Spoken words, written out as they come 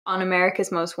on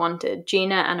America's Most Wanted.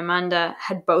 Gina and Amanda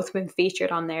had both been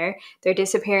featured on there. Their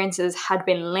disappearances had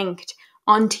been linked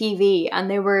on TV, and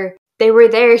they were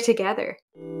there together.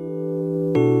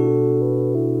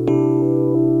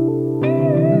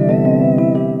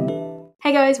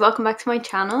 Hey guys, welcome back to my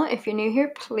channel. If you're new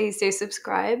here, please do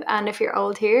subscribe, and if you're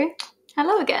old here,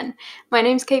 hello again. My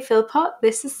name's Kate Philpott,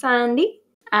 this is Sandy,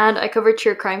 and I cover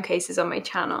true crime cases on my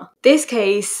channel. This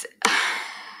case,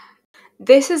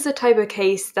 this is the type of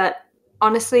case that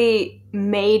honestly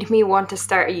made me want to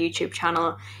start a YouTube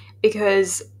channel,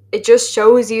 because it just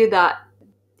shows you that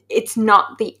it's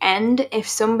not the end. If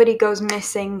somebody goes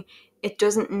missing, it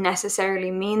doesn't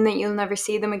necessarily mean that you'll never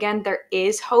see them again. There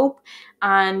is hope,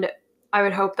 and I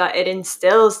would hope that it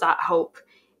instills that hope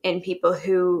in people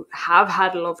who have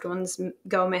had loved ones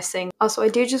go missing. Also, I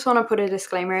do just want to put a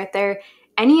disclaimer out there.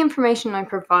 Any information I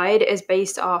provide is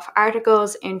based off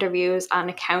articles, interviews, and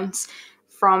accounts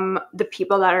from the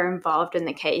people that are involved in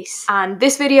the case. And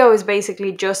this video is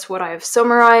basically just what I have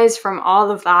summarized from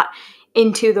all of that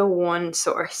into the one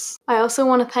source. I also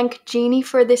want to thank Jeannie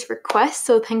for this request,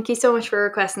 so thank you so much for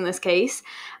requesting this case.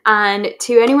 And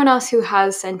to anyone else who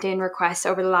has sent in requests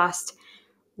over the last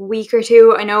week or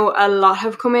two, I know a lot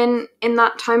have come in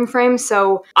that time frame,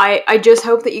 so I just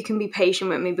hope that you can be patient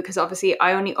with me, because obviously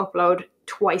I only upload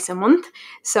twice a month.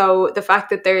 So the fact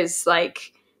that there's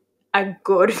like a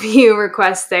good few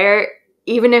requests there,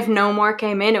 even if no more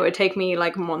came in, it would take me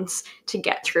like months to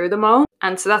get through them all.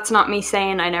 And so that's not me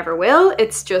saying I never will,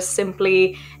 it's just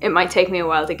simply it might take me a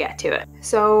while to get to it.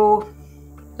 So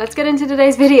let's get into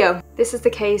today's video. This is the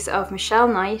case of Michelle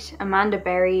Knight, Amanda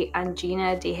Berry, and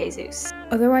Gina DeJesus,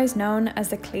 otherwise known as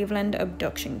the Cleveland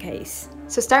abduction case.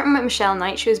 So starting with Michelle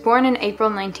Knight, she was born in April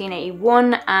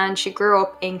 1981 and she grew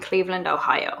up in Cleveland,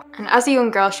 Ohio. And as a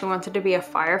young girl, she wanted to be a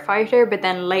firefighter, but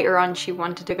then later on she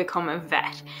wanted to become a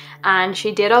vet. And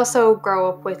she did also grow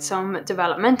up with some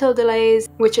developmental delays,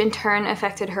 which in turn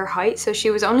affected her height. So she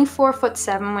was only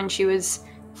 4'7" when she was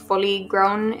fully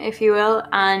grown, if you will,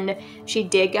 and she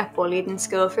did get bullied in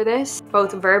school for this,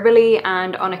 both verbally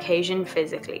and on occasion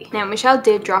physically. Now, Michelle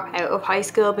did drop out of high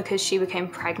school because she became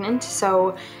pregnant,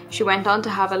 so she went on to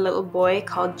have a little boy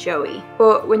called Joey.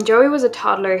 But when Joey was a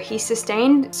toddler, he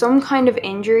sustained some kind of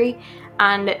injury,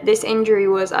 and this injury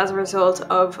was as a result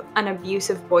of an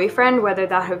abusive boyfriend, whether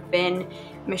that have been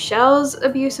Michelle's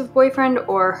abusive boyfriend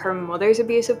or her mother's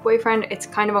abusive boyfriend. It's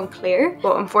kind of unclear,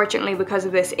 but unfortunately because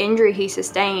of this injury he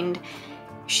sustained,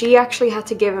 she actually had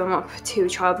to give him up to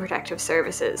Child Protective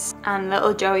Services, and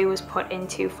little Joey was put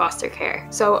into foster care.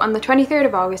 So on the 23rd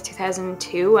of August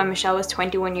 2002, when Michelle was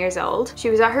 21 years old,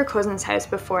 she was at her cousin's house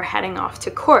before heading off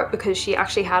to court, because she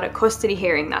actually had a custody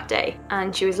hearing that day.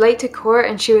 And she was late to court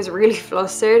and she was really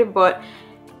flustered, but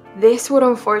this would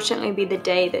unfortunately be the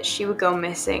day that she would go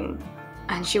missing,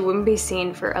 and she wouldn't be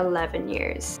seen for 11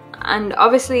 years. And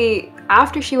obviously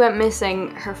after she went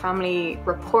missing, her family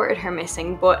reported her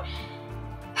missing, but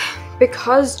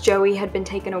because Joey had been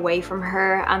taken away from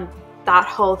her and that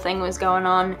whole thing was going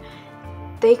on,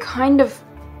 they kind of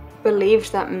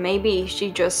believed that maybe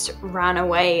she just ran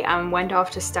away and went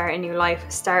off to start a new life,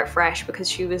 start fresh, because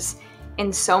she was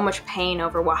in so much pain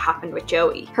over what happened with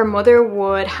Joey. Her mother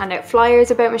would hand out flyers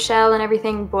about Michelle and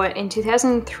everything, but in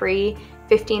 2003,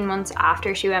 15 months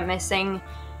after she went missing,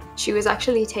 she was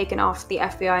actually taken off the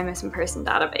FBI missing person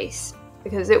database,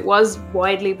 because it was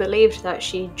widely believed that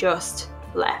she just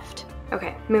left.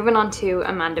 Okay, moving on to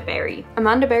Amanda Berry.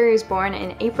 Amanda Berry was born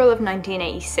in April of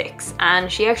 1986,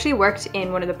 and she actually worked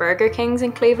in one of the Burger Kings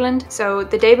in Cleveland. So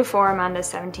the day before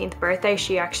Amanda's 17th birthday,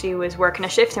 she actually was working a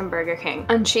shift in Burger King,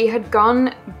 and she had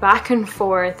gone back and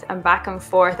forth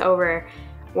over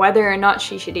whether or not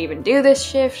she should even do this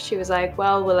shift. She was like,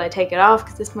 well, will I take it off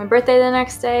because it's my birthday the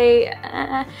next day?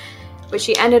 But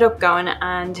she ended up going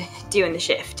and doing the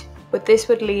shift. But this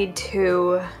would lead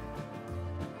to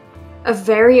a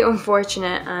very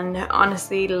unfortunate and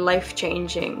honestly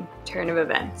life-changing turn of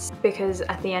events, because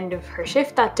at the end of her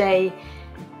shift that day,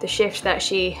 the shift that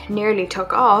she nearly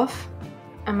took off,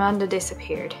 Amanda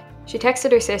disappeared. She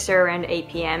texted her sister around 8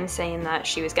 p.m. saying that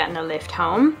she was getting a lift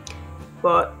home,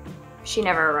 but she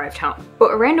never arrived home. But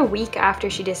around a week after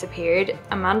she disappeared,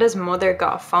 Amanda's mother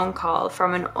got a phone call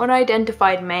from an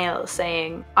unidentified male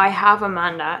saying, "I have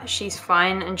Amanda, she's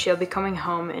fine and she'll be coming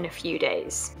home in a few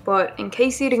days." But in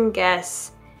case you didn't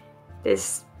guess,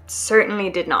 this certainly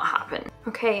did not happen.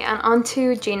 Okay, and on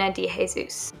to Gina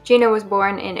DeJesus. Gina was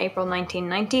born in April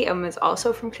 1990 and was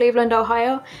also from Cleveland,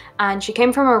 Ohio, and she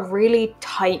came from a really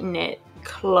tight-knit,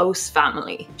 close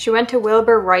family. She went to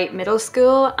Wilbur Wright Middle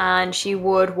School and she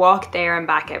would walk there and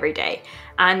back every day.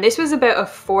 And this was about a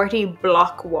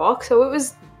 40-block walk, so it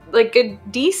was like a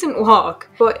decent walk.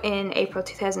 But in April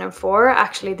 2004,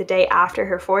 actually the day after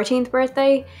her 14th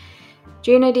birthday,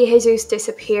 Gina De Jesus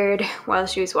disappeared while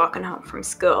she was walking home from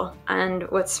school. And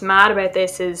what's mad about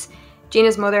this is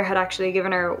Gina's mother had actually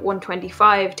given her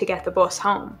 $1.25 to get the bus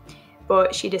home,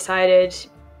 but she decided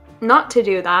not to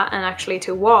do that and actually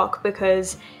to walk,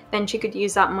 because then she could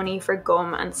use that money for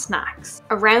gum and snacks.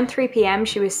 Around 3 p.m.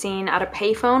 she was seen at a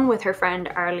payphone with her friend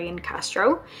Arlene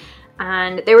Castro,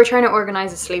 and they were trying to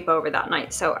organize a sleepover that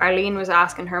night. So Arlene was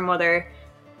asking her mother,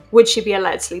 would she be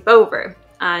allowed to sleep over?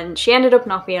 And she ended up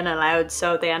not being allowed,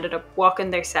 so they ended up walking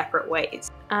their separate ways.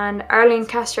 And Arlene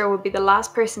Castro would be the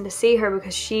last person to see her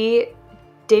because she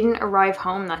didn't arrive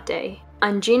home that day.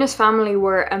 And Gina's family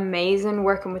were amazing,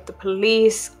 working with the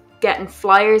police, getting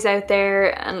flyers out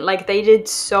there, and like they did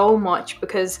so much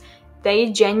because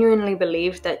they genuinely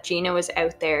believed that Gina was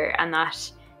out there and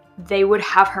that they would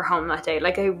have her home that day.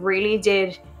 Like, they really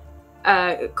did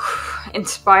an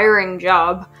inspiring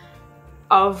job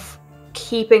of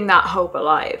keeping that hope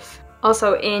alive.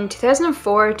 Also, in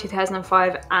 2004,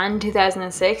 2005 and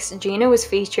 2006, Gina was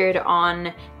featured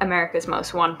on America's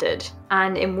Most Wanted.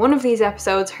 And in one of these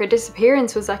episodes, her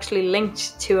disappearance was actually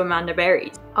linked to Amanda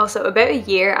Berry's. Also, about a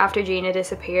year after Gina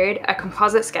disappeared, a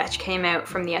composite sketch came out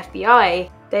from the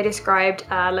FBI. They described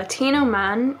a Latino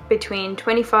man between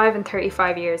 25 and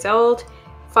 35 years old,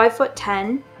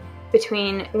 5'10",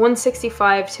 between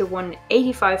 165 to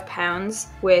 185 pounds,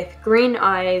 with green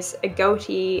eyes, a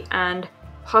goatee, and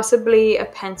possibly a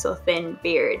pencil-thin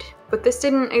beard. But this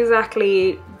didn't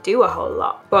exactly do a whole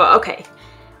lot. But okay,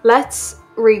 let's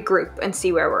regroup and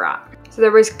see where we're at. So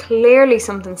there was clearly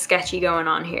something sketchy going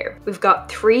on here. We've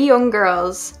got 3 young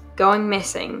girls going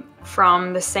missing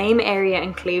from the same area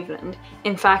in Cleveland.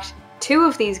 In fact, 2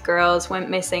 of these girls went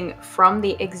missing from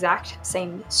the exact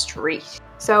same street.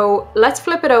 So let's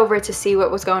flip it over to see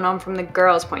what was going on from the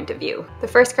girls' point of view. The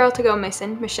first girl to go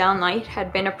missing, Michelle Knight,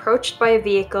 had been approached by a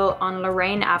vehicle on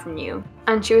Lorraine Avenue,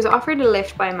 and she was offered a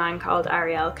lift by a man called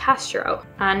Ariel Castro.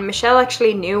 And Michelle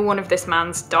actually knew one of this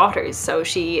man's daughters, so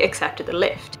she accepted the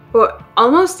lift. But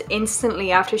almost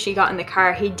instantly after she got in the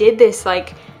car, he did this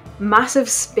like massive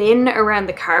spin around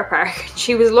the car park.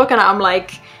 She was looking at him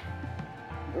like,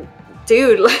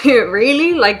 dude, like,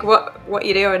 really? Like, what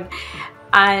you doing?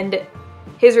 And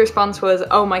his response was,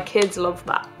 oh, my kids love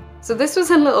that. So this was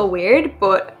a little weird,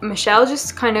 but Michelle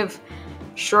just kind of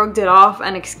shrugged it off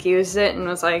and excused it and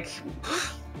was like,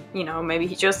 you know, maybe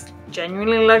he just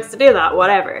genuinely likes to do that,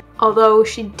 whatever. Although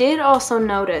she did also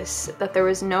notice that there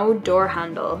was no door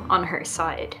handle on her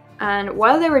side. And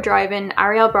while they were driving,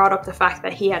 Ariel brought up the fact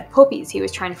that he had puppies he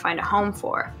was trying to find a home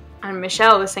for. And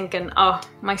Michelle was thinking, oh,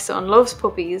 my son loves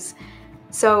puppies.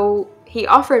 So he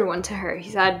offered one to her.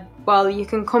 He said, well, you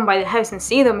can come by the house and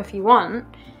see them if you want.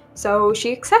 So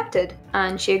she accepted,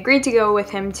 and she agreed to go with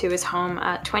him to his home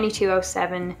at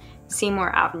 2207 Seymour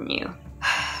Avenue.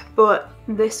 But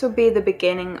this would be the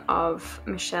beginning of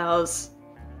Michelle's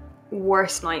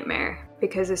worst nightmare,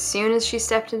 because as soon as she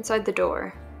stepped inside the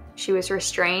door, she was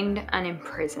restrained and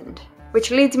imprisoned. Which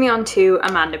leads me on to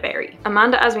Amanda Berry.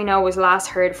 Amanda, as we know, was last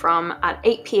heard from at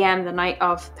 8 p.m. the night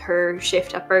of her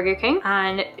shift at Burger King,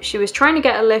 and she was trying to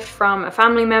get a lift from a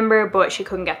family member, but she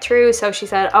couldn't get through, so she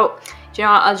said, oh, do you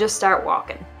know what, I'll just start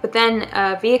walking. But then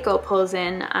a vehicle pulls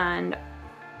in and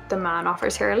the man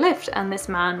offers her a lift, and this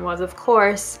man was, of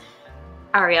course,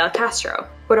 Ariel Castro.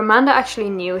 But Amanda actually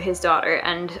knew his daughter,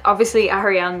 and obviously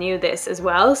Ariel knew this as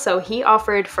well, so he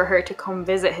offered for her to come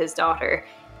visit his daughter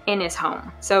in his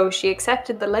home. So she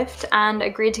accepted the lift and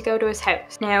agreed to go to his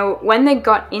house. Now, when they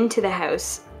got into the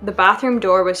house, the bathroom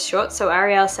door was shut, so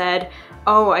Ariel said,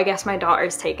 oh, I guess my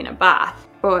daughter's taking a bath.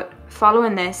 But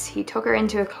following this, he took her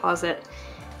into a closet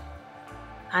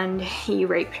and he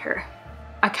raped her.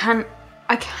 I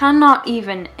cannot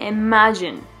even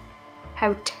imagine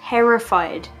how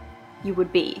terrified you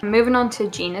would be. Moving on to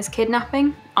Gina's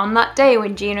kidnapping. On that day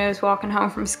when Gina was walking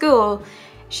home from school,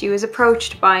 she was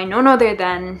approached by none other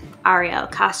than Ariel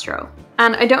Castro.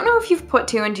 And I don't know if you've put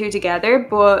 2 and 2 together,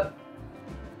 but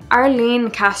Arlene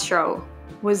Castro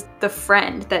was the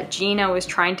friend that Gina was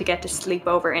trying to get to sleep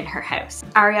over in her house.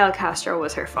 Ariel Castro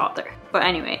was her father. But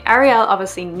anyway, Ariel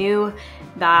obviously knew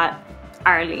that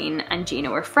Arlene and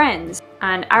Gina were friends,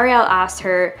 and Ariel asked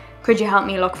her, could you help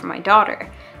me look for my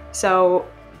daughter? So,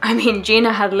 I mean,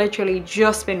 Gina had literally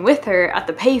just been with her at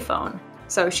the payphone.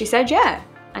 So she said yeah.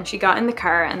 And she got in the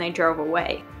car and they drove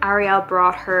away. Ariel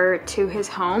brought her to his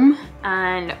home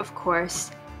and, of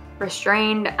course,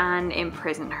 restrained and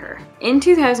imprisoned her. In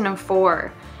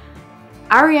 2004,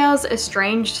 Ariel's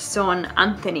estranged son,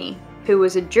 Anthony, who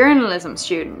was a journalism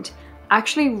student,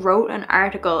 actually wrote an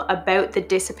article about the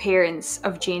disappearance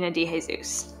of Gina De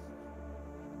Jesus.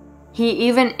 He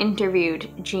even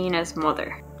interviewed Gina's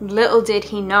mother. Little did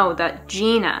he know that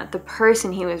Gina, the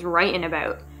person he was writing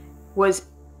about, was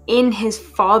in his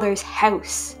father's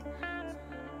house.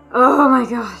 Oh my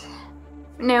god.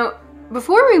 Now,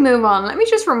 before we move on, let me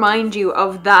just remind you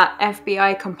of that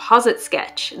FBI composite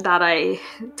sketch that I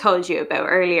told you about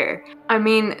earlier. I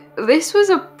mean, this was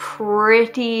a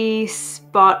pretty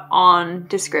spot-on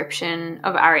description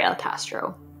of Ariel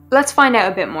Castro. Let's find out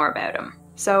a bit more about him.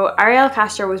 So Ariel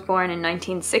Castro was born in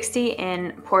 1960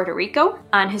 in Puerto Rico,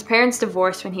 and his parents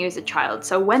divorced when he was a child.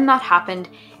 So when that happened,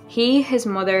 he, his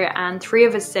mother, and 3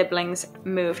 of his siblings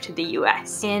moved to the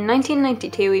US. In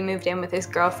 1992, he moved in with his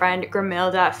girlfriend,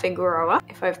 Grimilda Figueroa,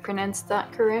 if I've pronounced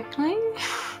that correctly.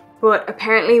 But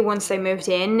apparently once they moved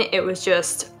in, it was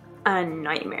just a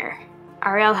nightmare.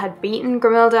 Ariel had beaten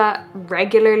Grimilda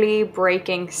regularly,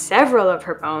 breaking several of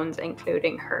her bones,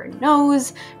 including her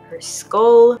nose, her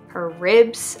skull, her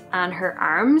ribs, and her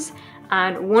arms.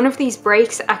 And one of these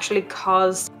breaks actually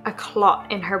caused a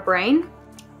clot in her brain,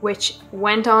 which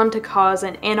went on to cause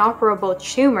an inoperable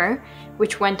tumor,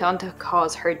 which went on to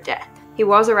cause her death. He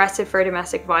was arrested for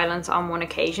domestic violence on one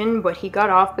occasion, but he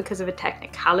got off because of a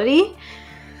technicality.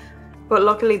 But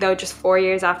luckily though, just 4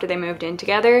 years after they moved in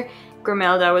together,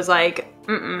 Grimilda was like,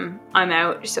 I'm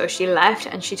out. So she left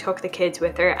and she took the kids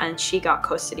with her and she got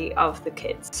custody of the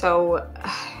kids. So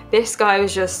this guy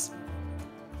was just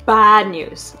bad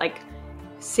news, like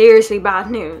seriously bad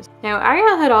news. Now,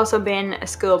 Ariel had also been a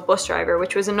school bus driver,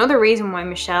 which was another reason why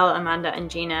Michelle, Amanda, and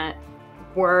Gina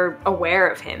were aware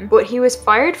of him, but he was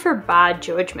fired for bad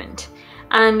judgment.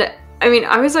 And I mean,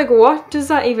 I was like, what does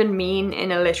that even mean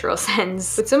in a literal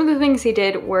sense? But some of the things he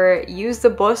did were use the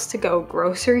bus to go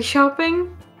grocery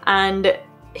shopping, and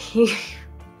he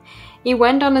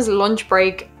went on his lunch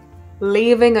break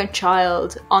leaving a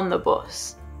child on the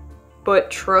bus. But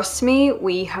trust me,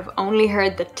 we have only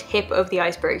heard the tip of the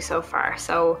iceberg so far.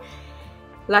 So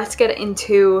let's get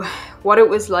into what it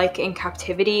was like in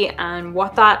captivity and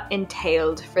what that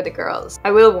entailed for the girls.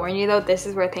 I will warn you though, this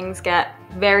is where things get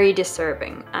very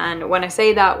disturbing. And when I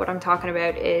say that, what I'm talking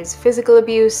about is physical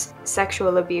abuse,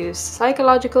 sexual abuse,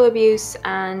 psychological abuse,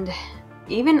 and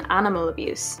even animal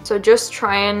abuse. So just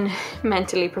try and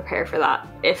mentally prepare for that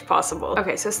if possible.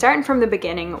 Okay, so starting from the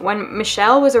beginning, when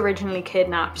Michelle was originally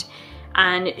kidnapped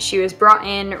and she was brought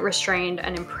in, restrained,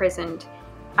 and imprisoned,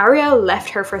 Ariel left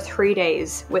her for 3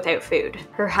 days without food.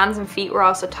 Her hands and feet were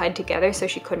also tied together so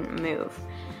she couldn't move.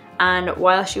 And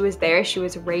while she was there, she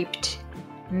was raped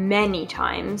many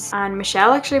times. And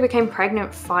Michelle actually became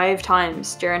pregnant 5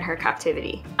 times during her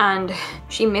captivity. And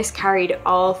she miscarried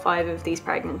all 5 of these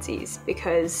pregnancies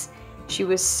because she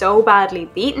was so badly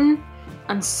beaten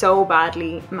and so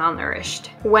badly malnourished.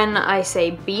 When I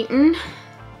say beaten,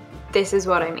 this is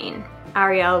what I mean.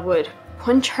 Ariel would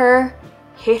punch her,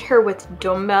 hit her with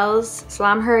dumbbells,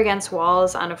 slam her against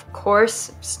walls, and of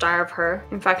course starve her.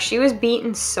 In fact, she was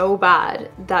beaten so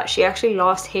bad that she actually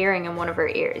lost hearing in one of her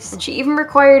ears. And she even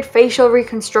required facial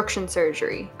reconstruction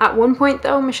surgery. At one point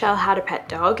though, Michelle had a pet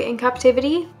dog in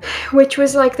captivity, which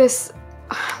was like this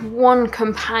one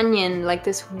companion, like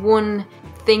this one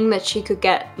thing that she could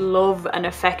get love and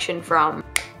affection from.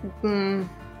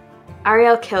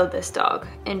 Ariel killed this dog.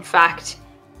 In fact,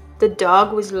 the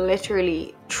dog was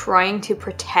literally trying to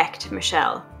protect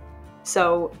Michelle.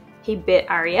 So he bit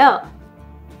Ariel.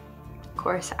 Of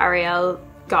course, Ariel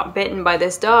got bitten by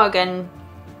this dog and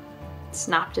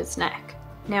snapped its neck.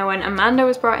 Now, when Amanda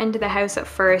was brought into the house at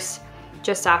first,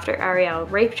 just after Ariel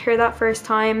raped her that first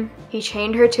time, he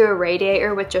chained her to a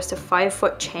radiator with just a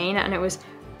 5-foot chain, and it was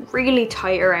really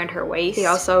tight around her waist. He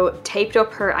also taped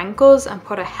up her ankles and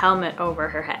put a helmet over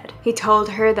her head. He told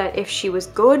her that if she was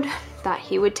good, that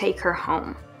he would take her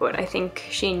home. But I think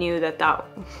she knew that that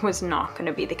was not going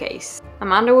to be the case.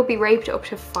 Amanda would be raped up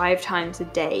to 5 times a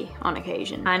day on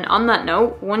occasion. And on that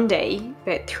note, one day,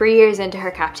 about 3 years into her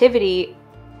captivity,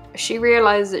 she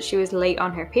realized that she was late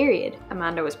on her period.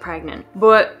 Amanda was pregnant.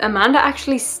 But Amanda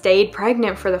actually stayed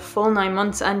pregnant for the full 9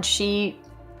 months, and she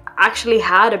actually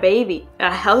had a baby,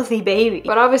 a healthy baby.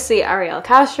 But obviously Ariel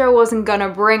Castro wasn't gonna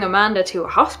bring Amanda to a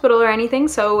hospital or anything,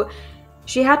 so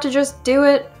she had to just do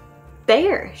it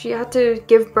there. She had to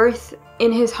give birth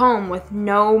in his home with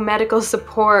no medical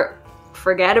support.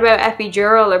 Forget about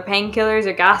epidural or painkillers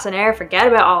or gas and air, forget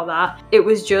about all that. It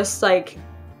was just like,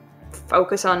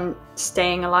 focus on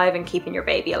staying alive and keeping your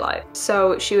baby alive.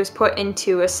 So she was put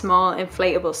into a small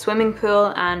inflatable swimming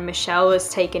pool, and Michelle was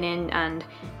taken in and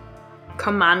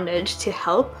commanded to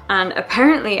help. And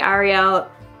apparently Ariel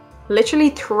literally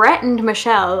threatened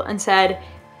Michelle and said,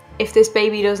 if this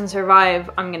baby doesn't survive,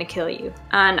 I'm gonna kill you.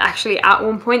 And actually at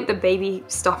one point the baby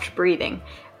stopped breathing,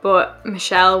 but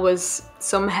Michelle was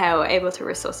somehow able to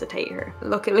resuscitate her.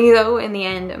 Luckily though, in the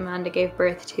end, Amanda gave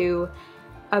birth to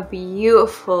a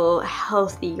beautiful,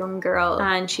 healthy young girl,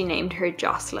 and she named her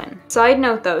Jocelyn. Side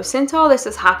note though, since all this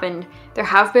has happened, there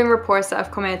have been reports that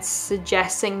have come out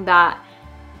suggesting that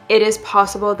it is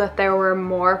possible that there were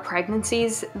more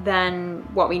pregnancies than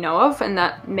what we know of, and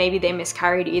that maybe they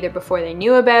miscarried either before they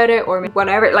knew about it or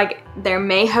whatever. Like, there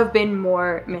may have been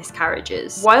more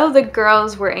miscarriages. While the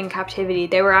girls were in captivity,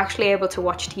 they were actually able to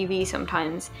watch TV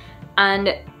sometimes,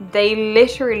 and they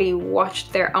literally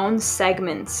watched their own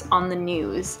segments on the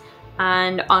news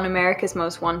and on America's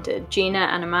Most Wanted. Gina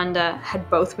and Amanda had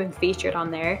both been featured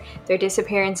on there. Their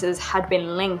disappearances had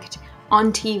been linked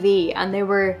on TV, and they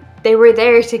were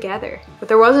there together. But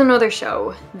there was another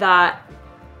show that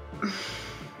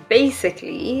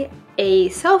basically a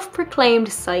self-proclaimed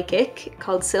psychic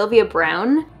called Sylvia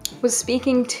Brown was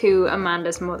speaking to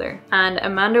Amanda's mother, and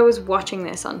Amanda was watching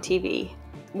this on TV.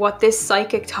 What this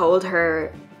psychic told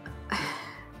her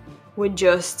would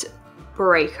just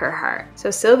break her heart. So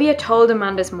Sylvia told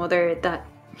Amanda's mother that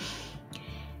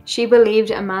she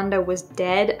believed Amanda was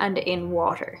dead and in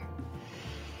water.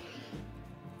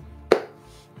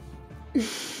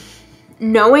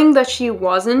 Knowing that she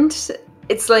wasn't,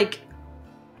 it's like,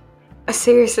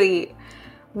 seriously,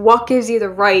 what gives you the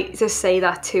right to say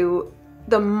that to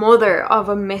the mother of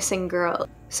a missing girl?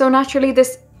 So naturally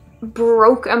this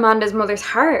broke Amanda's mother's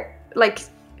heart, like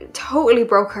totally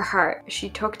broke her heart. She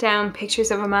took down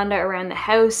pictures of Amanda around the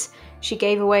house. She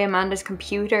gave away Amanda's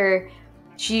computer.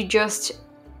 She just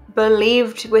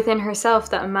believed within herself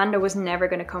that Amanda was never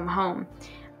going to come home.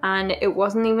 And it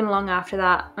wasn't even long after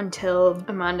that until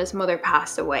Amanda's mother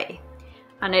passed away.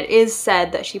 And it is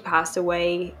said that she passed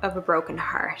away of a broken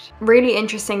heart. Really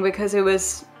interesting, because it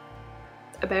was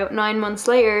about 9 months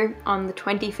later, on the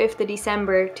 25th of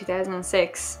December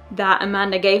 2006, that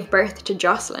Amanda gave birth to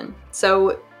Jocelyn.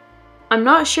 So I'm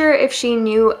not sure if she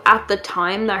knew at the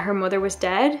time that her mother was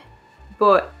dead,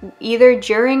 but either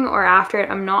during or after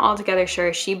it, I'm not altogether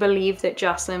sure, she believed that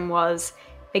Jocelyn was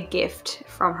a gift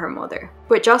from her mother.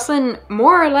 But Jocelyn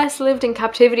more or less lived in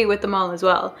captivity with them all as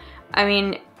well. I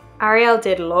mean, Ariel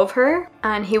did love her,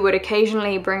 and he would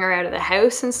occasionally bring her out of the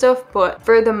house and stuff, but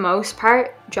for the most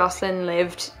part, Jocelyn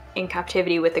lived in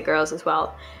captivity with the girls as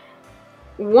well.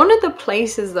 One of the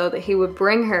places though that he would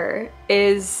bring her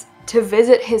is to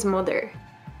visit his mother,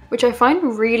 which I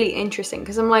find really interesting,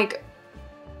 because I'm like,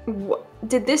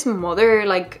 did this mother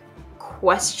like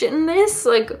question this?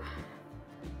 Like,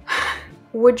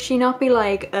 would she not be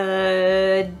like,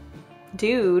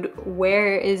 dude,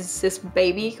 where is this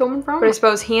baby coming from? But I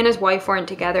suppose he and his wife weren't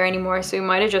together anymore, so he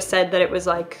might have just said that it was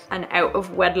like an out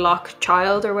of wedlock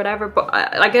child or whatever. But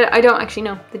I don't actually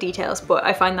know the details, but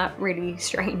I find that really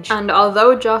strange. And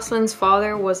although Jocelyn's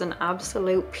father was an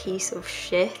absolute piece of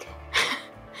shit,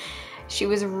 she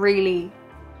was really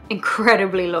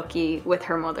incredibly lucky with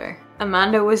her mother.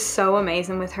 Amanda was so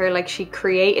amazing with her. Like, she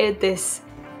created this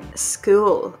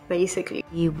school basically.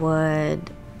 He would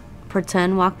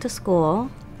pretend walk to school.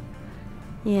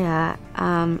 Yeah,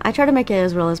 I try to make it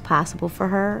as real as possible for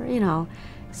her, you know.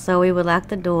 So we would lock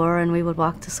the door and we would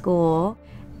walk to school,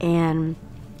 and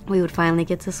we would finally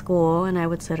get to school, and I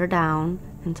would sit her down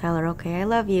and tell her, okay, I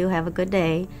love you, have a good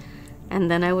day.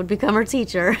 And then I would become her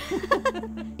teacher.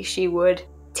 She would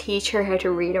teach her how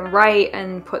to read and write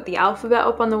and put the alphabet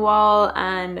up on the wall,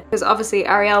 and because obviously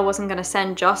Ariel wasn't going to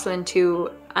send Jocelyn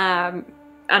to an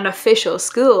official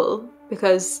school,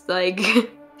 because like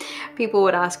people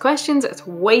would ask questions, it's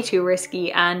way too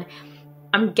risky, and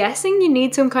I'm guessing you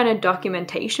need some kind of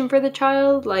documentation for the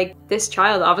child. Like, this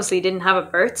child obviously didn't have a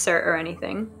birth cert or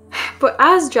anything. But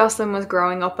as Jocelyn was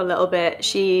growing up a little bit,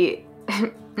 she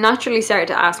naturally started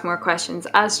to ask more questions,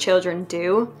 as children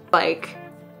do. Like,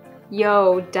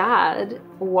 yo, dad,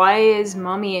 why is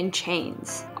mommy in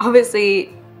chains?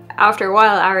 Obviously, after a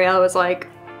while, Ariel was like,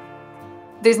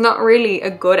 there's not really a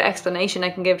good explanation I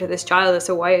can give to this child as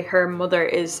to why her mother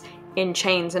is in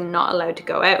chains and not allowed to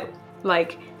go out.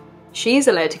 Like, she's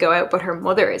allowed to go out, but her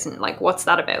mother isn't. Like, what's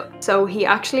that about? So he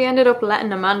actually ended up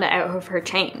letting Amanda out of her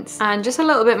chains. And just a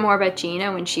little bit more about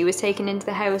Gina when she was taken into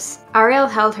the house. Ariel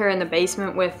held her in the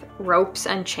basement with ropes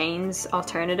and chains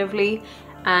alternatively,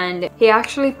 and he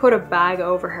actually put a bag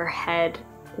over her head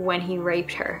when he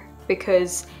raped her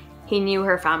because he knew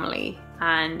her family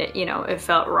and, you know, it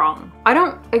felt wrong. I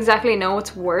don't exactly know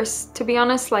what's worse, to be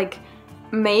honest. Like,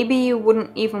 maybe you wouldn't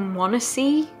even want to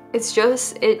see.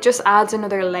 It just adds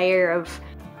another layer of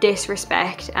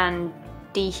disrespect and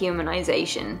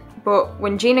dehumanization. But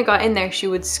when Gina got in there, she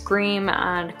would scream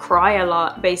and cry a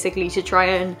lot, basically to try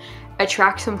and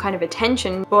attract some kind of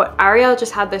attention. But Ariel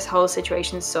just had this whole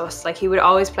situation sus. Like, he would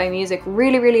always play music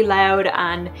really, really loud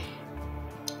and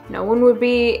no one would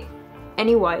be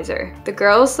any wiser. The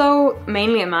girls though,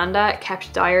 mainly Amanda,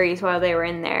 kept diaries while they were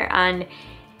in there, and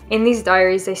in these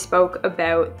diaries they spoke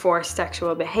about forced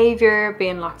sexual behavior,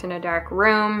 being locked in a dark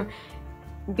room,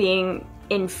 being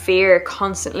in fear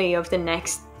constantly of the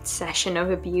next session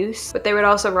of abuse. But they would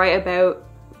also write about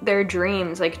their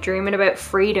dreams, like dreaming about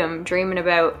freedom, dreaming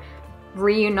about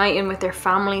reuniting with their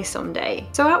family someday.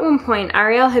 So at one point,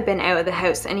 Ariel had been out of the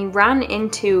house and he ran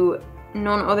into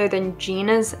none other than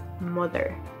Gina's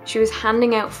mother. She was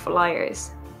handing out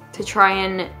flyers to try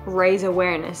and raise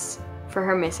awareness for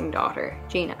her missing daughter,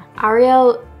 Gina.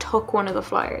 Ariel took one of the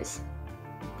flyers,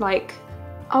 like,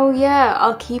 oh yeah,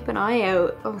 I'll keep an eye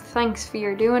out. Oh, thanks, for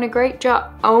you're doing a great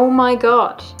job. Oh my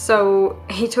god. So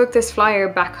he took this flyer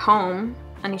back home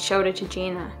and he showed it to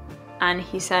Gina. And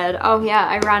he said, oh yeah,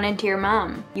 I ran into your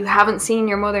mom. You haven't seen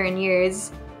your mother in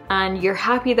years and you're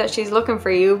happy that she's looking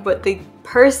for you, but the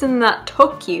person that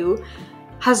took you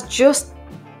has just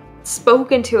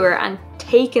spoken to her and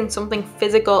taken something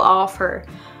physical off her.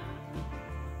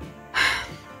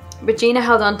 But Gina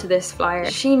held on to this flyer.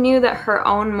 She knew that her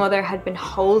own mother had been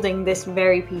holding this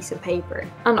very piece of paper.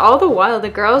 And all the while, the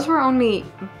girls were only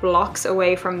blocks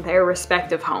away from their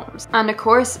respective homes. And of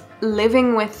course,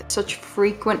 living with such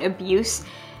frequent abuse,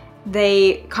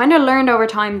 they kind of learned over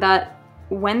time that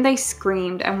when they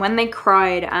screamed and when they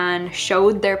cried and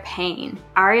showed their pain,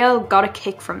 Ariel got a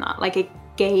kick from that. Like, it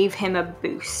gave him a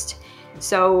boost.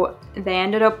 So they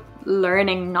ended up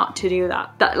learning not to do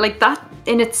that. That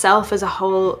in itself is a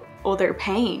whole other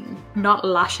pain, not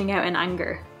lashing out in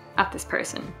anger at this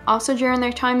person. Also, during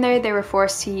their time there, they were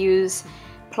forced to use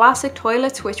plastic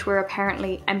toilets, which were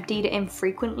apparently emptied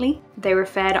infrequently. They were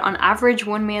fed on average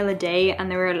 1 meal a day and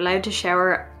they were allowed to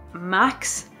shower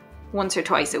max once or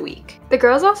twice a week. The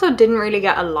girls also didn't really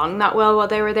get along that well while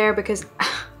they were there because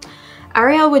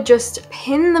Ariel would just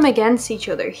pin them against each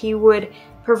other. He would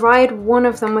provide one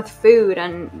of them with food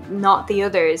and not the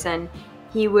others, and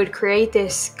he would create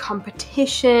this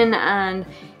competition and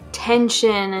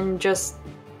tension and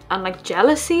like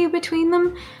jealousy between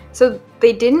them. So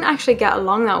they didn't actually get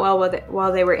along that well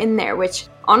while they were in there, which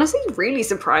honestly really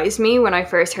surprised me when I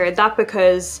first heard that,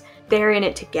 because they're in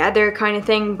it together kind of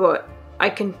thing. But I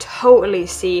can totally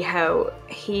see how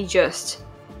he just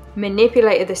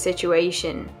manipulated the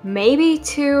situation, maybe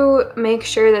to make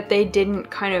sure that they didn't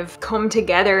kind of come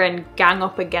together and gang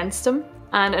up against him.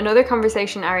 And another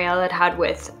conversation Ariel had had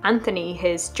with Anthony,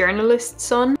 his journalist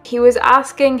son, he was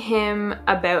asking him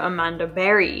about Amanda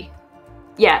Berry.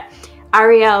 Yeah,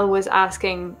 Ariel was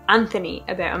asking Anthony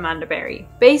about Amanda Berry,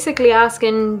 basically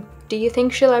asking, do you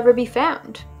think she'll ever be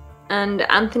found? And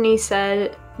Anthony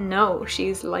said, no,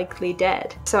 she's likely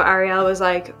dead. So Ariel was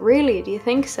like, really, do you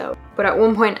think so? But at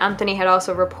one point, Anthony had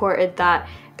also reported that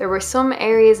there were some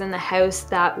areas in the house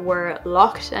that were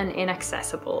locked and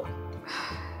inaccessible.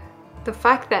 The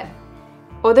fact that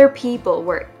other people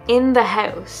were in the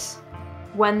house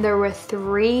when there were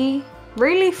 3,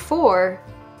 really 4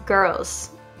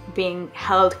 girls being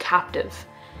held captive.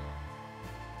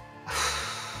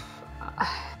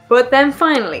 But then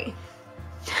finally,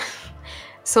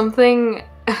 something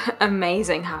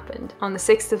amazing happened on the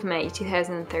 6th of May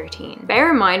 2013. Bear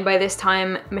in mind, by this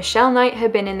time, Michelle Knight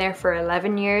had been in there for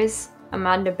 11 years,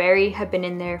 Amanda Berry had been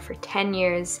in there for 10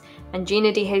 years, and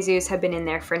Gina DeJesus had been in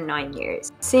there for 9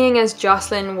 years. Seeing as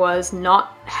Jocelyn was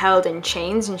not held in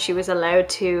chains and she was allowed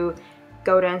to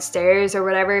go downstairs or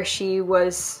whatever,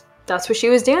 that's what she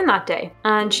was doing that day.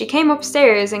 And she came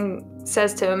upstairs and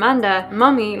says to Amanda,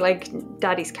 Mommy, like,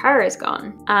 Daddy's car is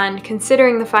gone. And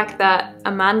considering the fact that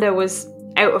Amanda was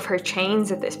out of her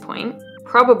chains at this point,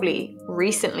 probably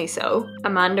recently so,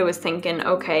 Amanda was thinking,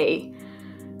 okay,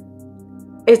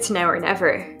 it's now or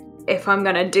never. If I'm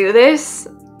gonna do this,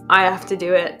 I have to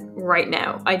do it right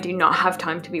now. I do not have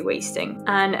time to be wasting.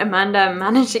 And Amanda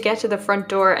managed to get to the front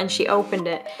door and she opened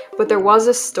it, but there was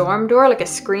a storm door, like a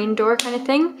screen door kind of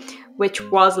thing, which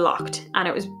was locked and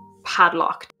it was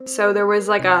padlocked. So there was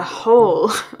like a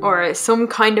hole or some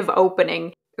kind of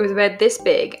opening. It was about this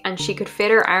big and she could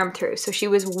fit her arm through. So she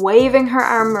was waving her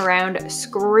arm around,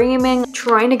 screaming,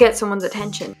 trying to get someone's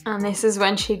attention. And this is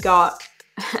when she got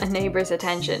a neighbor's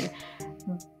attention.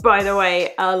 By the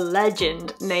way, a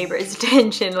legend neighbor's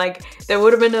attention. Like, there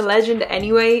would have been a legend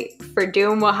anyway for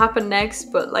doing what happened next,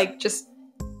 but like, just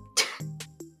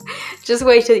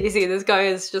wait till you see. This guy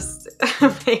is just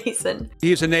amazing.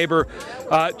 He's a neighbor.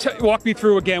 Walk me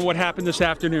through again what happened this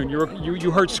afternoon.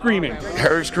 You heard screaming.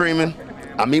 Heard screaming.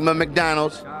 I meet my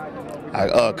McDonald's.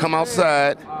 I come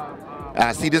outside.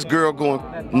 I see this girl going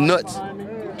nuts,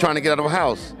 trying to get out of her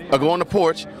house. I go on the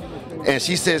porch, and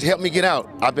she says, "Help me get out.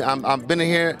 I've been in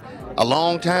here a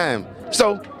long time."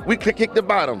 So we kick the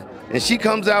bottom, and she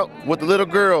comes out with the little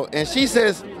girl, and she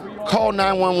says, "Call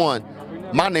 911."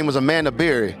 My name was Amanda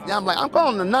Berry. I'm like, I'm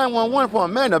calling the 911 for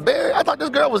Amanda Berry? I thought this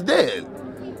girl was dead.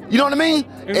 You know what I mean?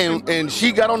 And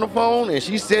she got on the phone and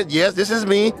she said, "Yes, this is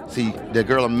me." See, the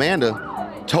girl Amanda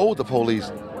told the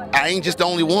police, "I ain't just the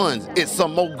only ones. It's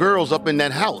some more girls up in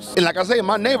that house." And like I say,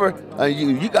 my neighbor,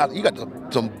 you got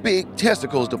some big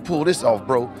testicles to pull this off,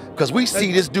 bro. Because we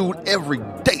see this dude every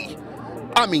day.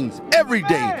 I mean, every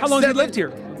day. How long have you lived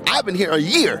here? I've been here a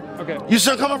year. Okay. You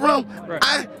see where I'm coming from? Right.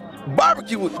 I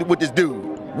barbecue with this dude.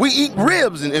 We eat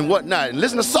ribs and whatnot and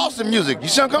listen to salsa music. You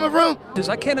see where I'm coming from? Because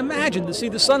I can't imagine to see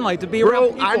the sunlight, to be around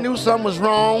Bro, people. I knew something was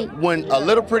wrong when a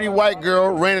little pretty white girl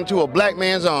ran into a black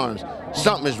man's arms.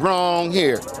 Something is wrong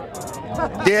here.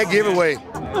 Dead giveaway.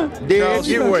 Dead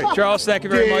giveaway. Charles, thank you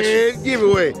very much. Dead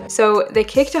giveaway. So they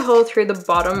kicked a hole through the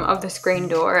bottom of the screen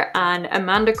door and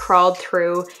Amanda crawled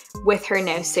through with her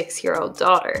now 6-year-old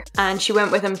daughter. And she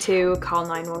went with them to call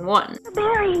 911.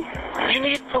 Barry, You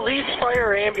need police, fire,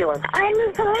 or ambulance. I'm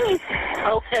the police.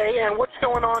 Okay, and what's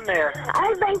going on there?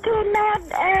 I've been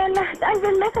kidnapped and I've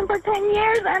been missing for 10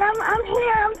 years and I'm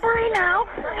here. I'm free now.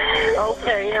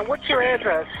 Okay, and what's your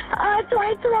address?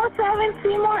 2207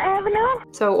 Seymour Avenue.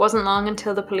 So it wasn't long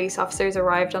until the police officers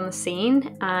arrived on the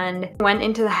scene and went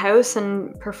into the house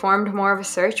and performed more of a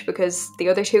search because the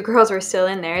other 2 girls were still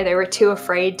in there. They were too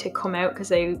afraid to come out because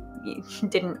they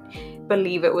didn't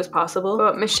believe it was possible.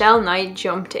 But Michelle Knight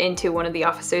jumped into one of the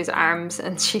officers' arms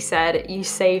and she said, "You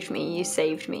saved me, you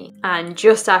saved me." And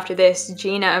just after this,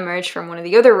 Gina emerged from one of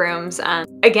the other rooms and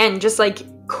again, just like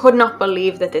could not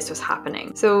believe that this was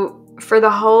happening. So for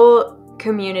the whole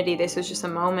community, this was just a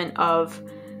moment of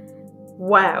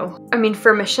wow. I mean,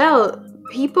 for Michelle,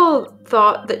 people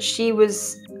thought that she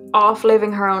was off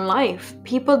living her own life.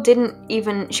 People didn't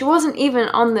even, she wasn't even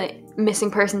on the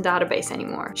missing person database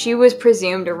anymore. She was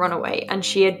presumed a runaway and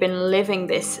she had been living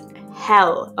this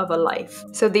hell of a life.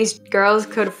 So these girls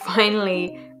could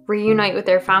finally reunite with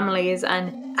their families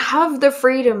and have the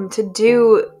freedom to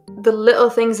do the little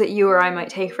things that you or I might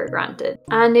take for granted.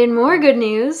 And in more good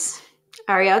news,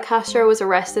 Ariel Castro was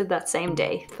arrested that same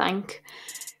day. Thank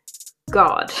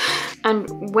God.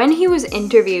 And when he was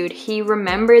interviewed, he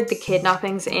remembered the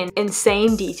kidnappings in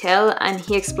insane detail and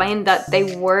he explained that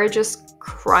they were just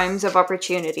crimes of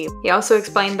opportunity. He also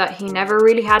explained that he never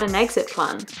really had an exit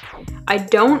plan. I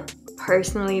don't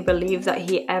personally believe that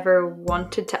he ever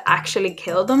wanted to actually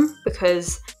kill them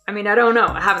because, I mean, I don't know,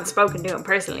 I haven't spoken to him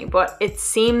personally, but it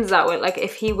seems that way. Like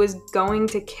if he was going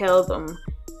to kill them,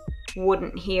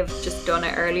 wouldn't he have just done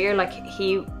it earlier? Like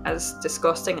he, as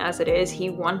disgusting as it is,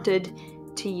 he wanted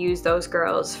to use those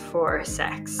girls for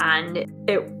sex and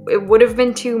it would have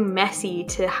been too messy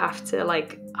to have to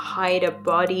like hide a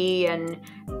body and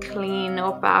clean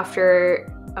up after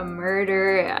a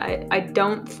murder. I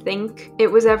don't think it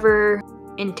was ever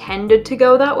intended to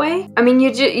go that way. I mean,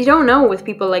 you don't know with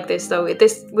people like this though.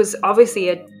 This was obviously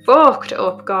a fucked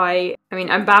up guy. I mean,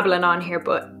 I'm babbling on here,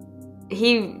 but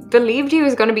he believed he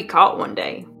was going to be caught one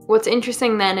day. What's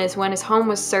interesting then is when his home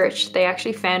was searched, they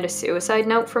actually found a suicide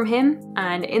note from him.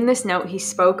 And in this note, he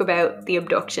spoke about the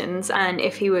abductions and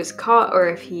if he was caught or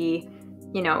if he,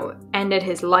 you know, ended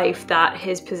his life, that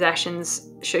his possessions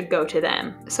should go to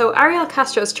them. So Ariel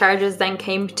Castro's charges then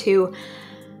came to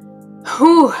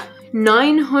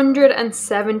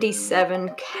 977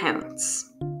 counts.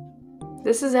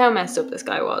 This is how messed up this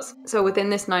guy was. So within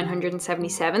this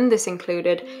 977, this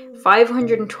included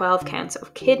 512 counts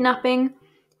of kidnapping,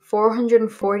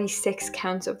 446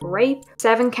 counts of rape,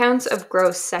 7 counts of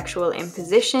gross sexual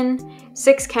imposition,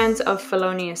 6 counts of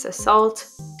felonious assault,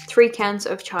 3 counts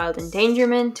of child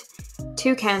endangerment,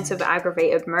 2 counts of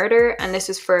aggravated murder, and this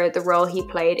is for the role he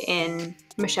played in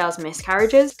Michelle's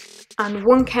miscarriages, and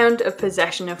 1 count of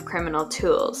possession of criminal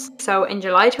tools. So in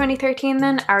July 2013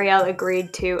 then, Ariel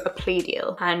agreed to a plea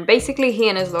deal, and basically he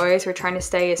and his lawyers were trying to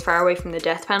stay as far away from the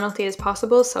death penalty as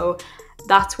possible, so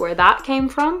that's where that came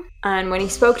from. And when he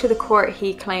spoke to the court,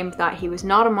 he claimed that he was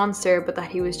not a monster, but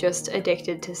that he was just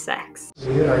addicted to sex.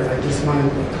 I just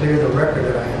want to clear the record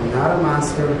that I am not a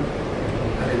monster.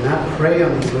 I did not prey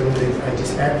on these women. I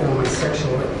just acted on my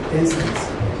sexual instincts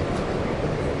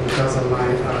because of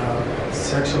my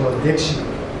sexual addiction.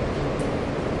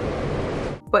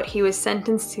 But he was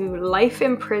sentenced to life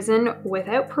in prison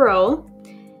without parole,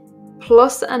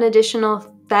 plus an additional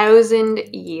 1,000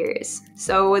 years.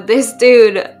 So this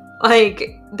dude Like,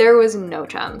 there was no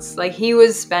chance. Like, he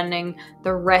was spending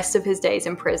the rest of his days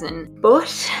in prison.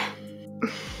 But,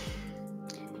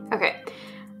 okay,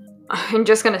 I'm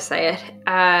just gonna say it.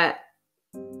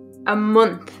 A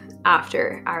month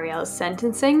after Ariel's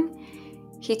sentencing,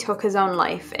 he took his own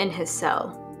life in his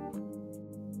cell.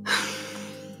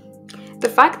 The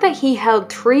fact that he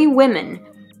held 3 women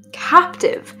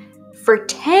captive for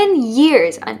 10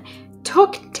 years and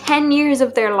took 10 years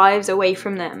of their lives away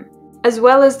from them, as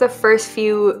well as the first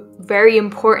few very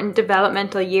important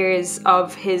developmental years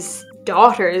of his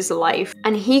daughter's life,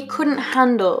 and he couldn't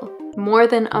handle more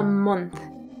than a month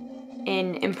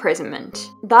in imprisonment.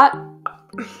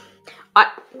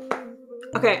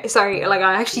 Okay, sorry, like,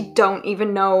 I actually don't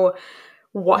even know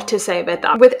what to say about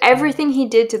that. With everything he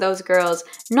did to those girls,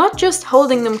 not just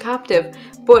holding them captive,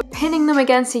 but pinning them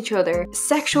against each other,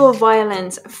 sexual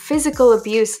violence, physical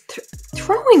abuse,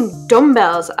 throwing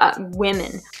dumbbells at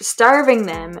women, starving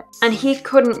them, and he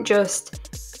couldn't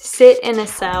just sit in a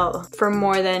cell for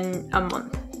more than a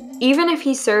month. Even if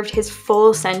he served his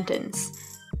full sentence,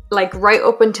 like right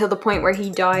up until the point where he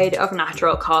died of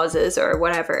natural causes or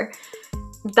whatever,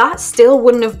 that still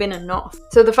wouldn't have been enough.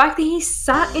 So the fact that he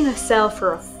sat in a cell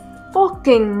for a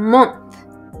fucking month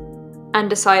and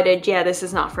decided, yeah, this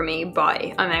is not for me,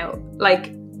 bye, I'm out.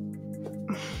 Like,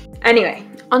 anyway,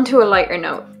 onto a lighter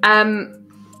note.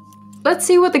 Let's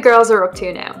see what the girls are up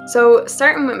to now. So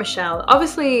starting with Michelle,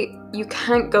 obviously you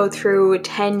can't go through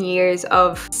 10 years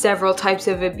of several types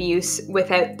of abuse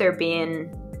without there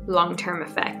being long-term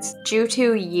effects. Due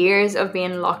to years of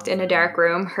being locked in a dark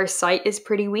room, her sight is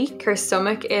pretty weak. Her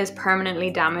stomach is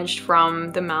permanently damaged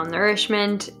from the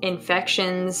malnourishment,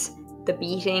 infections, the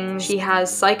beatings. She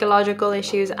has psychological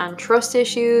issues and trust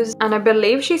issues, and I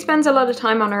believe she spends a lot of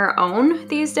time on her own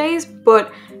these days,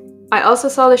 but I also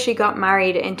saw that she got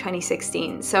married in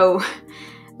 2016, so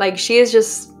like, she is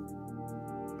just,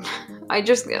 oh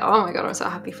my god, I'm so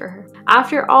happy for her.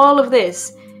 After all of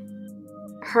this,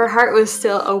 her heart was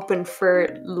still open for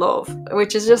love,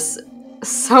 which is just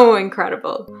so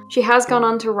incredible. She has gone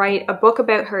on to write a book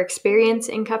about her experience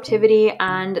in captivity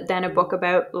and then a book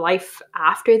about life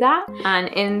after that. And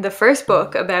in the first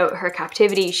book about her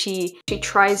captivity, she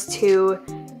tries to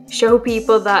show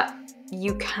people that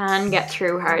you can get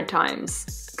through hard times.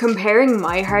 Comparing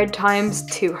my hard times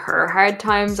to her hard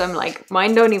times, I'm like,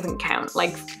 mine don't even count.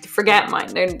 Like, forget mine,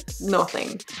 they're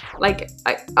nothing. Like,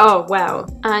 oh wow.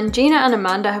 And Gina and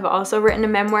Amanda have also written a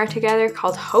memoir together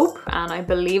called Hope, and I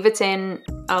believe it's in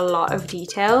a lot of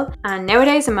detail. And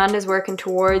nowadays Amanda's working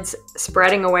towards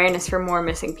spreading awareness for more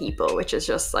missing people, which is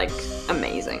just like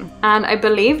amazing. And I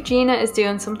believe Gina is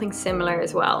doing something similar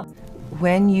as well.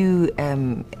 When you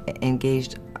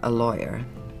engaged a lawyer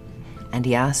and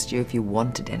he asked you if you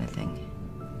wanted anything,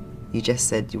 you just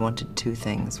said you wanted 2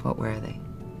 things. What were they?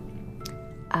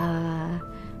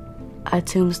 A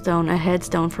tombstone, a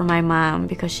headstone for my mom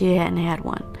because she hadn't had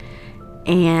one,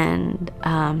 and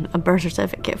a birth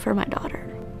certificate for my daughter.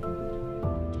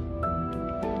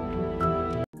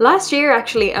 Last year,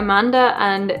 actually, Amanda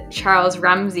and Charles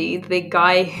Ramsey, the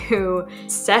guy who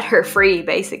set her free,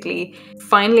 basically,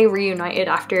 finally reunited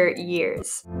after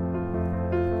years.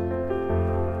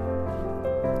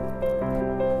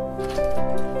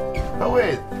 Who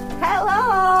is?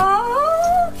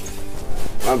 Hello!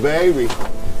 My baby.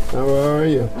 How are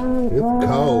you? It's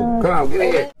cold. Come on, get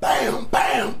in here. Bam,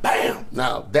 bam, bam.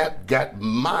 Now, that got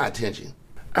my attention.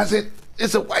 I said,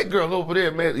 it's a white girl over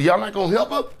there, man. Y'all not gonna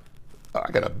help her? I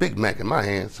got a Big Mac in my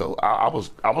hand, so I was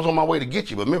on my way to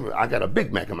get you, but remember, I got a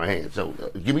Big Mac in my hand, so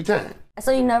give me time.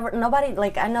 So nobody,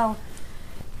 like, I know,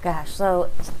 gosh, so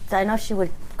I know she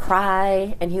would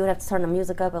cry, and he would have to turn the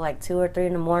music up at like 2 or 3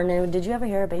 in the morning. Did you ever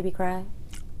hear a baby cry?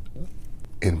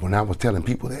 And when I was telling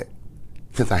people that,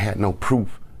 since I had no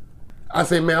proof, I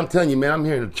say, man, I'm telling you, man, I'm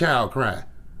hearing a child cry.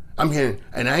 I'm hearing,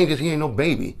 and I ain't just hearing no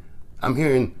baby. I'm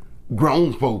hearing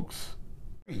grown folks.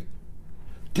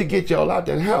 To get y'all out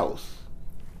that house.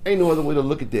 Ain't no other way to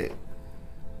look at that.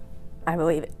 I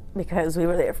believe it, because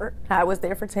I was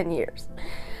there for 10 years.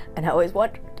 And I always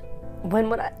wondered, when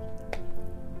would I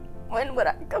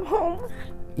come home?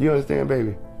 You understand,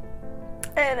 baby?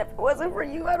 And if it wasn't for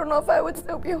you, I don't know if I would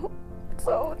still be home.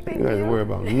 So thank you. You don't have to worry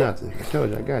about nothing. I told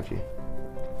you, I got you.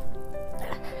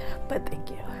 But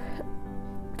thank you.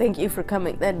 Thank you for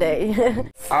coming that day.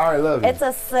 I love you. It's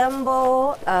a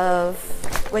symbol of,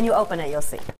 when you open it, you'll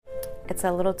see. It's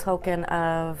a little token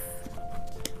of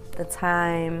the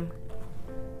time.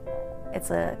 It's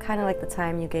a kind of like the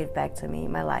time you gave back to me,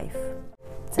 my life.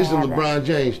 This is LeBron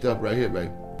James stuff right here,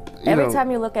 baby. Every time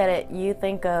you look at it, you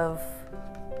think of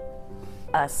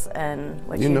us and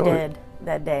what you did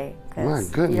that day. My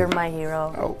goodness. You're my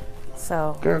hero. Oh.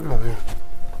 So Girl, come here.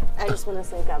 I just want to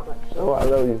say God bless you. Oh, I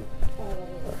love you.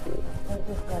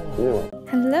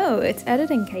 Hello, it's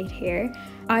Editing Kate here.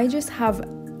 I just have,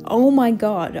 oh my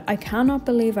god, I cannot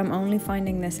believe I'm only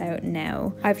finding this out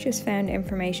now. I've just found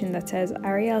information that says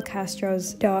Ariel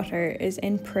Castro's daughter is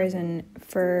in prison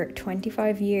for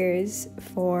 25 years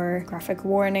for, graphic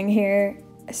warning here,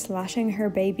 slashing her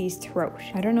baby's throat.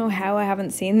 I don't know how I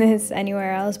haven't seen this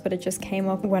anywhere else, but it just came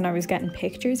up when I was getting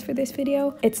pictures for this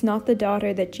video. It's not the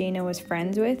daughter that Gina was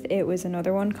friends with, it was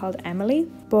another one called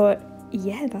Emily. But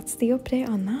yeah, that's the update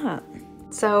on that.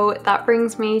 So that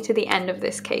brings me to the end of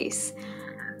this case.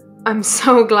 I'm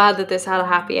so glad that this had a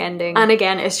happy ending. And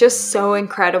again, it's just so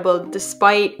incredible,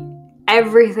 despite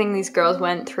everything these girls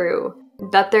went through,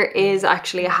 that there is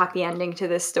actually a happy ending to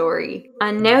this story.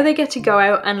 And now they get to go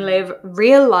out and live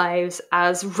real lives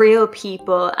as real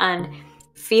people and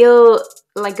feel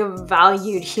like a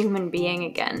valued human being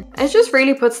again. It just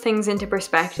really puts things into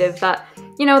perspective that,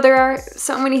 you know, there are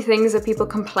so many things that people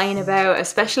complain about,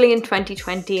 especially in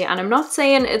 2020, and I'm not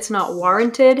saying it's not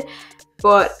warranted,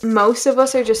 but most of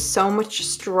us are just so much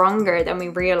stronger than we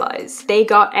realize. They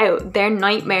got out, their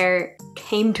nightmare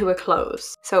came to a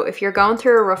close. So if you're going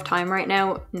through a rough time right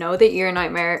now, know that your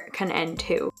nightmare can end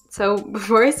too. So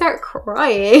before I start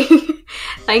crying,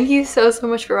 thank you so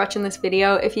much for watching this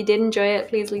video. If you did enjoy it,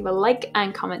 please leave a like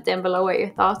and comment down below what your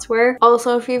thoughts were.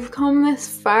 Also, if you've come this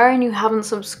far and you haven't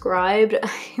subscribed,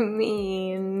 I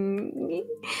mean,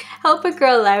 help a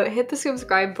girl out, hit the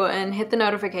subscribe button, hit the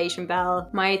notification bell.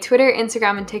 My Twitter,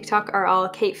 Instagram and TikTok are all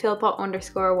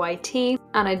katephilpott_YT,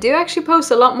 and I do actually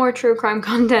post a lot more true crime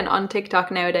content on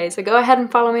TikTok nowadays, so go ahead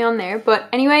and follow me on there. But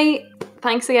anyway,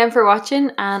 thanks again for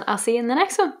watching, and I'll see you in the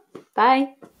next one.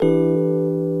 Bye!